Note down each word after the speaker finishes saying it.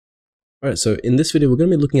Alright, so in this video we're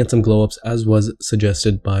going to be looking at some glow ups as was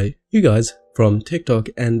suggested by you guys from TikTok,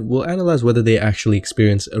 and we'll analyze whether they actually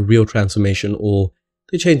experienced a real transformation or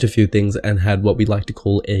they changed a few things and had what we like to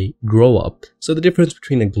call a grow up. So the difference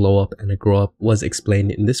between a glow up and a grow up was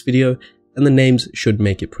explained in this video, and the names should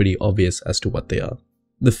make it pretty obvious as to what they are.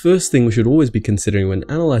 The first thing we should always be considering when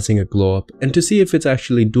analyzing a glow up, and to see if it's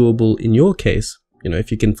actually doable in your case,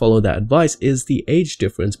 if you can follow that advice, is the age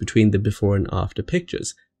difference between the before and after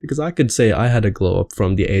pictures. Because I could say I had a glow up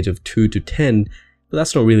from the age of 2 to 10, but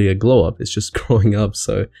that's not really a glow up, it's just growing up,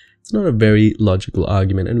 so it's not a very logical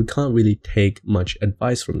argument and we can't really take much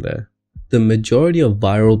advice from there. The majority of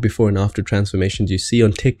viral before and after transformations you see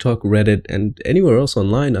on TikTok, Reddit, and anywhere else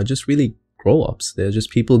online are just really grow ups. They're just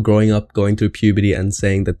people growing up, going through puberty and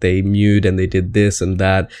saying that they mewed and they did this and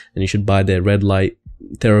that, and you should buy their red light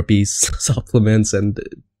therapy supplements and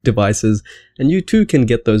devices, and you too can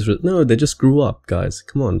get those. No, they just grew up, guys.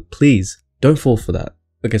 Come on, please don't fall for that.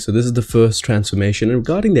 Okay, so this is the first transformation, and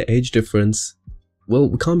regarding the age difference, well,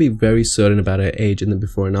 we can't be very certain about her age in the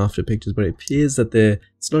before and after pictures, but it appears that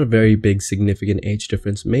it's not a very big significant age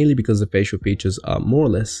difference, mainly because the facial features are more or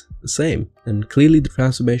less the same, and clearly the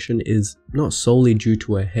transformation is not solely due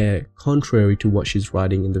to her hair, contrary to what she's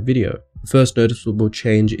writing in the video. The first noticeable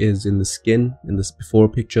change is in the skin. In this before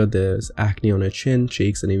picture, there's acne on her chin,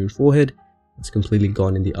 cheeks, and even forehead. It's completely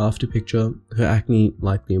gone in the after picture. Her acne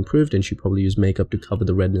likely improved, and she probably used makeup to cover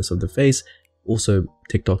the redness of the face. Also,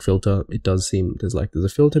 TikTok filter, it does seem there's a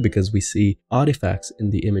filter because we see artifacts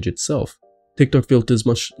in the image itself. TikTok filters,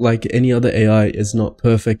 much like any other AI, is not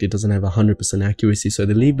perfect. It doesn't have 100% accuracy, so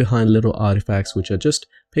they leave behind little artifacts which are just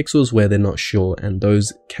pixels where they're not sure, and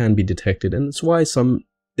those can be detected, and that's why some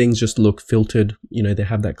things just look filtered. They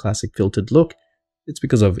have that classic filtered look. It's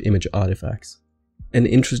because of image artifacts. An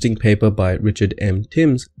interesting paper by Richard M.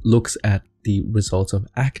 Timms looks at the results of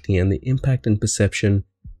acne and the impact and perception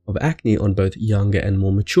of acne on both younger and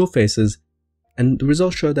more mature faces, and the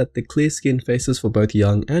results show that the clear skin faces for both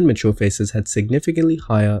young and mature faces had significantly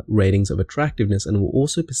higher ratings of attractiveness and were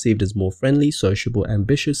also perceived as more friendly, sociable,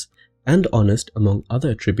 ambitious, and honest, among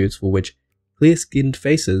other attributes for which clear-skinned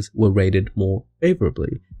faces were rated more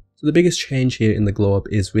favorably. So the biggest change here in the glow up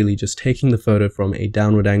is really just taking the photo from a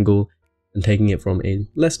downward angle and taking it from a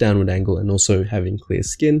less downward angle, and also having clear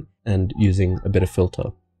skin and using a bit of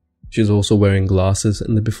filter. She's also wearing glasses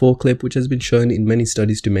in the before clip, which has been shown in many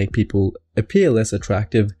studies to make people appear less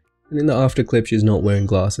attractive, and in the after clip she's not wearing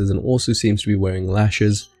glasses and also seems to be wearing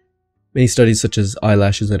lashes. Many studies such as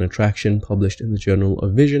Eyelashes and Attraction, published in the Journal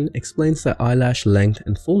of Vision, explains that eyelash length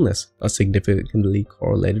and fullness are significantly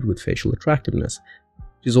correlated with facial attractiveness.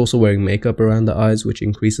 She's also wearing makeup around the eyes, which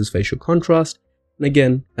increases facial contrast, and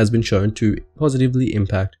again has been shown to positively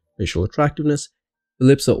impact facial attractiveness. The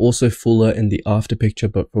lips are also fuller in the after picture,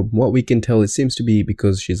 but from what we can tell, it seems to be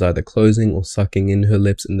because she's either closing or sucking in her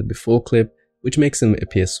lips in the before clip, which makes them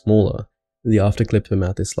appear smaller. In the after clip, her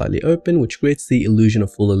mouth is slightly open, which creates the illusion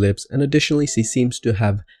of fuller lips, and additionally she seems to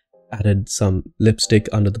have added some lipstick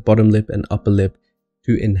under the bottom lip and upper lip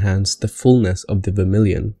to enhance the fullness of the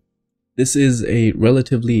vermilion. This is a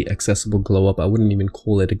relatively accessible glow up. I wouldn't even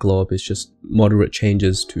call it a glow up, it's just moderate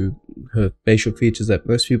changes to her facial features that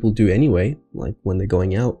most people do anyway, like when they're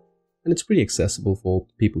going out, and it's pretty accessible for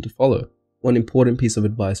people to follow. One important piece of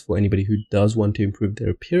advice for anybody who does want to improve their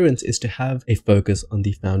appearance is to have a focus on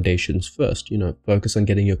the foundations first. Focus on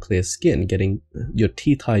getting your clear skin, getting your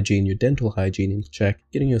teeth hygiene, your dental hygiene in check,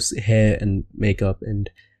 getting your hair and makeup and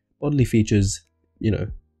bodily features,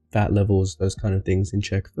 fat levels, those kind of things in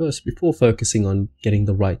check first, before focusing on getting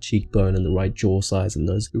the right cheekbone and the right jaw size and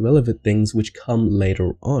those irrelevant things which come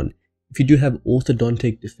later on. If you do have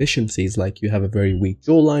orthodontic deficiencies, like you have a very weak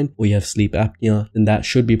jawline or you have sleep apnea, then that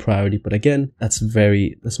should be priority. But again, that's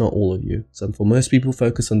not all of you. So for most people,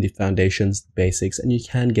 focus on the foundations, the basics, and you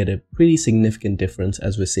can get a pretty significant difference,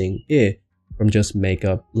 as we're seeing here, from just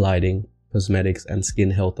makeup, lighting, cosmetics, and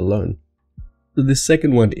skin health alone. So this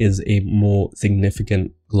second one is a more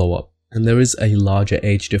significant glow up, and there is a larger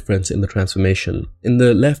age difference in the transformation. In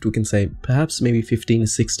the left, we can say perhaps maybe 15 to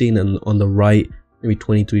 16, and on the right, maybe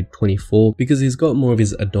 23 to 24, because he's got more of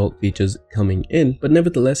his adult features coming in, but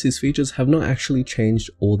nevertheless his features have not actually changed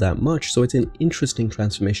all that much, so it's an interesting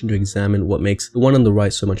transformation to examine what makes the one on the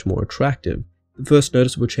right so much more attractive. The first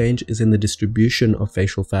noticeable change is in the distribution of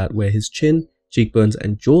facial fat, where his chin, cheekbones,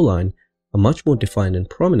 and jawline are much more defined and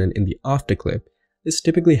prominent in the after clip. This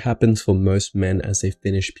typically happens for most men as they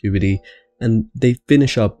finish puberty, and they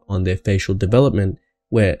finish up on their facial development,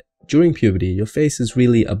 where during puberty, your face is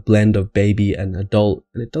really a blend of baby and adult,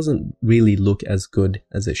 and it doesn't really look as good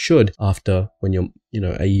as it should after when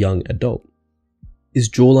you're, a young adult. His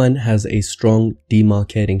jawline has a strong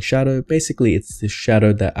demarcating shadow. Basically, it's the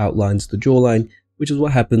shadow that outlines the jawline, which is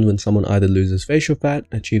what happens when someone either loses facial fat,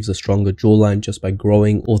 achieves a stronger jawline just by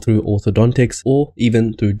growing or through orthodontics, or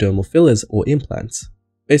even through dermal fillers or implants.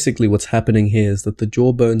 Basically, what's happening here is that the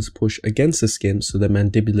jawbones push against the skin, so the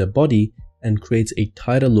mandibular body, and creates a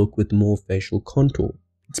tighter look with more facial contour.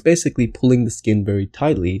 It's basically pulling the skin very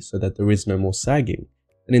tightly so that there is no more sagging.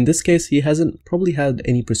 And in this case, he hasn't probably had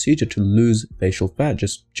any procedure to lose facial fat,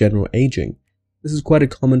 just general aging. This is quite a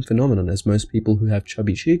common phenomenon, as most people who have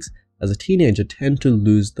chubby cheeks as a teenager tend to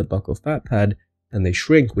lose the buccal fat pad, and they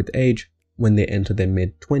shrink with age when they enter their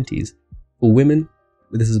mid-20s. For women,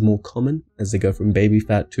 this is more common as they go from baby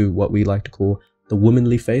fat to what we like to call the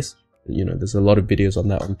womanly face. You know, there's a lot of videos on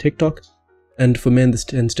that on TikTok. And for men, this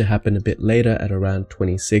tends to happen a bit later at around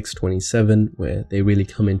 26, 27, where they really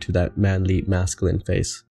come into that manly, masculine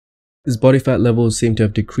face. His body fat levels seem to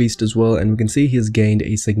have decreased as well, and we can see he has gained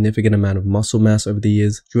a significant amount of muscle mass over the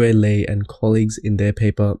years. Joy Lay and colleagues in their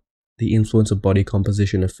paper, The Influence of Body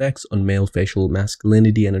Composition Effects on Male Facial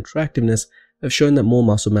Masculinity and Attractiveness, have shown that more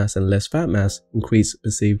muscle mass and less fat mass increase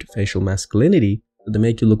perceived facial masculinity, but they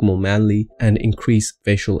make you look more manly and increase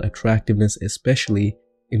facial attractiveness, especially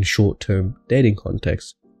in short-term dating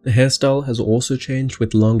contexts. The hairstyle has also changed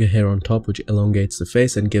with longer hair on top, which elongates the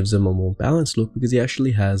face and gives him a more balanced look because he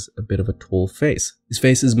actually has a bit of a tall face. His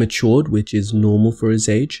face is matured, which is normal for his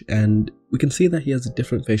age, and we can see that he has a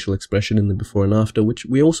different facial expression in the before and after, which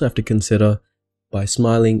we also have to consider. By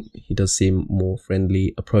smiling, he does seem more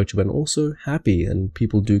friendly, approachable, and also happy, and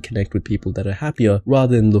people do connect with people that are happier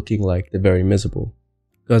rather than looking like they're very miserable.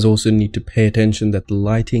 You guys also need to pay attention that the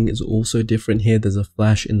lighting is also different here. There's a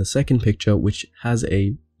flash in the second picture which has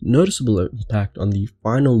a noticeable impact on the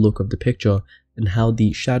final look of the picture and how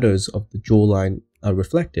the shadows of the jawline are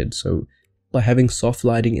reflected. So by having soft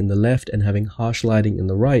lighting in the left and having harsh lighting in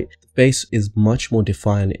the right, the face is much more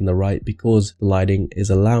defined in the right because the lighting is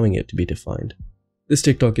allowing it to be defined. This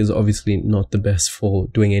TikTok is obviously not the best for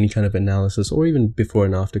doing any kind of analysis or even before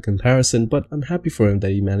and after comparison, but I'm happy for him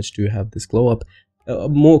that he managed to have this glow up.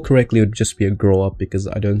 More correctly, it would just be a grow up because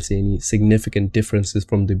I don't see any significant differences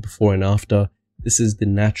from the before and after. This is the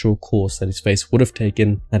natural course that his face would have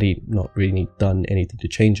taken had he not really done anything to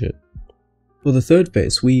change it. For the third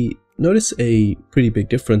face, we notice a pretty big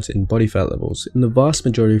difference in body fat levels. In the vast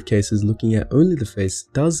majority of cases, looking at only the face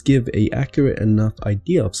does give an accurate enough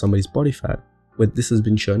idea of somebody's body fat, where this has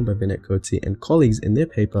been shown by Vinette Coetzee and colleagues in their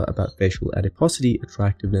paper about facial adiposity,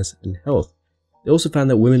 attractiveness, and health. They also found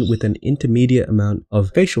that women with an intermediate amount of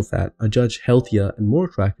facial fat are judged healthier and more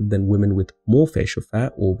attractive than women with more facial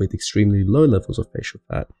fat or with extremely low levels of facial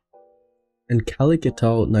fat. And Kalik et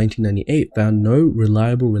al. 1998 found no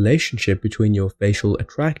reliable relationship between your facial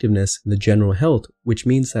attractiveness and the general health, which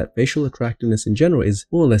means that facial attractiveness in general is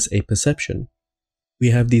more or less a perception. We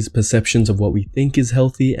have these perceptions of what we think is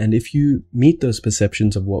healthy, and if you meet those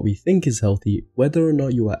perceptions of what we think is healthy, whether or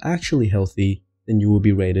not you are actually healthy, then you will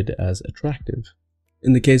be rated as attractive.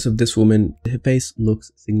 In the case of this woman, her face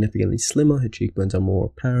looks significantly slimmer, her cheekbones are more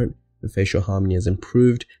apparent, her facial harmony has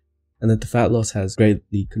improved, and that the fat loss has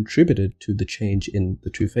greatly contributed to the change in the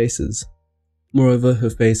two faces. Moreover, her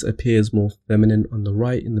face appears more feminine on the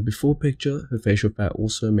right in the before picture. Her facial fat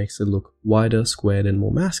also makes it look wider, squared, and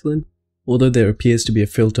more masculine. Although there appears to be a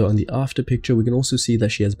filter on the after picture, we can also see that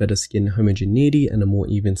she has better skin homogeneity and a more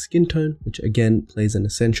even skin tone, which again plays an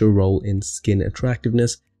essential role in skin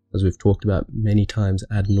attractiveness, as we've talked about many times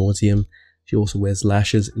ad nauseum. She also wears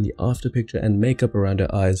lashes in the after picture and makeup around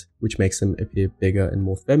her eyes, which makes them appear bigger and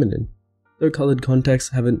more feminine. Though colored contacts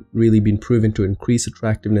haven't really been proven to increase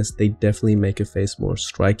attractiveness, they definitely make her face more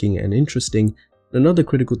striking and interesting. And another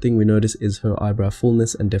critical thing we notice is her eyebrow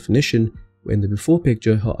fullness and definition. Where in the before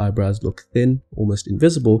picture, her eyebrows look thin, almost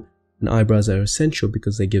invisible, and eyebrows are essential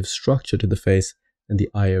because they give structure to the face and the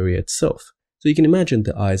eye area itself. So you can imagine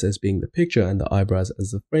the eyes as being the picture and the eyebrows as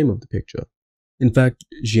the frame of the picture. In fact,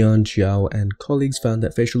 Jian Jiao and colleagues found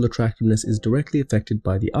that facial attractiveness is directly affected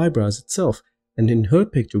by the eyebrows itself, and in her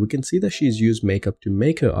picture we can see that she's used makeup to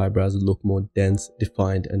make her eyebrows look more dense,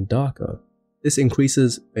 defined, and darker. This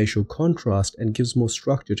increases facial contrast and gives more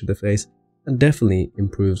structure to the face, and definitely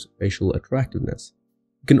improves facial attractiveness.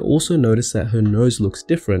 You can also notice that her nose looks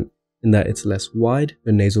different in that it's less wide,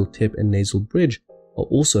 her nasal tip and nasal bridge are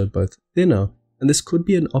also both thinner, and this could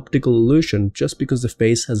be an optical illusion just because the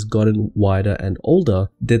face has gotten wider and older.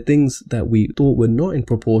 The things that we thought were not in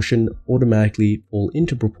proportion automatically fall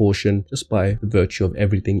into proportion just by the virtue of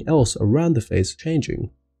everything else around the face changing.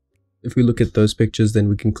 If we look at those pictures, then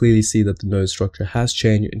we can clearly see that the nose structure has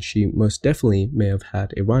changed, and she most definitely may have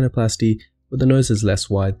had a rhinoplasty, but the nose is less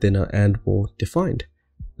wide, thinner, and more defined.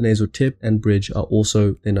 The nasal tip and bridge are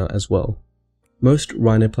also thinner as well. Most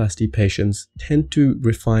rhinoplasty patients tend to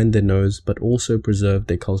refine their nose but also preserve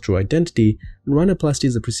their cultural identity, and rhinoplasty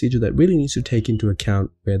is a procedure that really needs to take into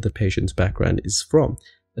account where the patient's background is from.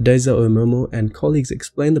 Adeza Omomo and colleagues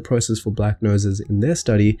explain the process for black noses in their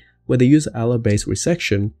study, where they use allo-based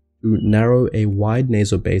resection to narrow a wide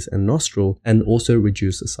nasal base and nostril and also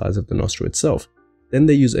reduce the size of the nostril itself. Then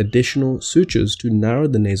they use additional sutures to narrow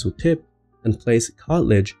the nasal tip and place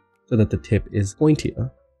cartilage so that the tip is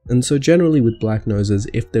pointier. And so generally with black noses,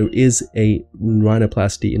 if there is a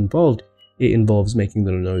rhinoplasty involved, it involves making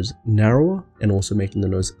the nose narrower and also making the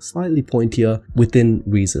nose slightly pointier within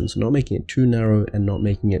reason. So not making it too narrow and not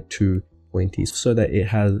making it too pointy, so that it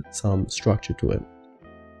has some structure to it.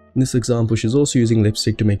 In this example, she's also using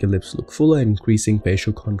lipstick to make her lips look fuller and increasing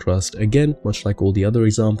facial contrast, again, much like all the other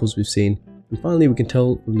examples we've seen. And finally, we can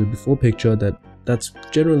tell from the before picture that that's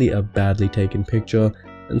generally a badly taken picture,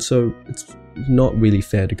 and so it's not really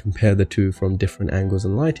fair to compare the two from different angles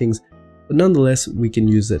and lightings, but nonetheless we can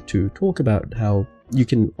use it to talk about how you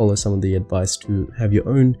can follow some of the advice to have your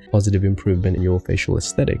own positive improvement in your facial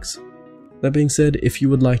aesthetics. That being said, if you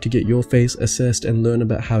would like to get your face assessed and learn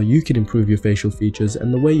about how you can improve your facial features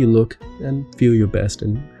and the way you look and feel your best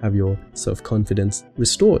and have your self-confidence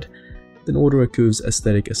restored, then order a Kouv's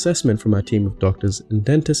aesthetic assessment from our team of doctors and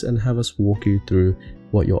dentists and have us walk you through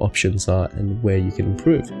what your options are and where you can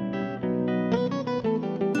improve.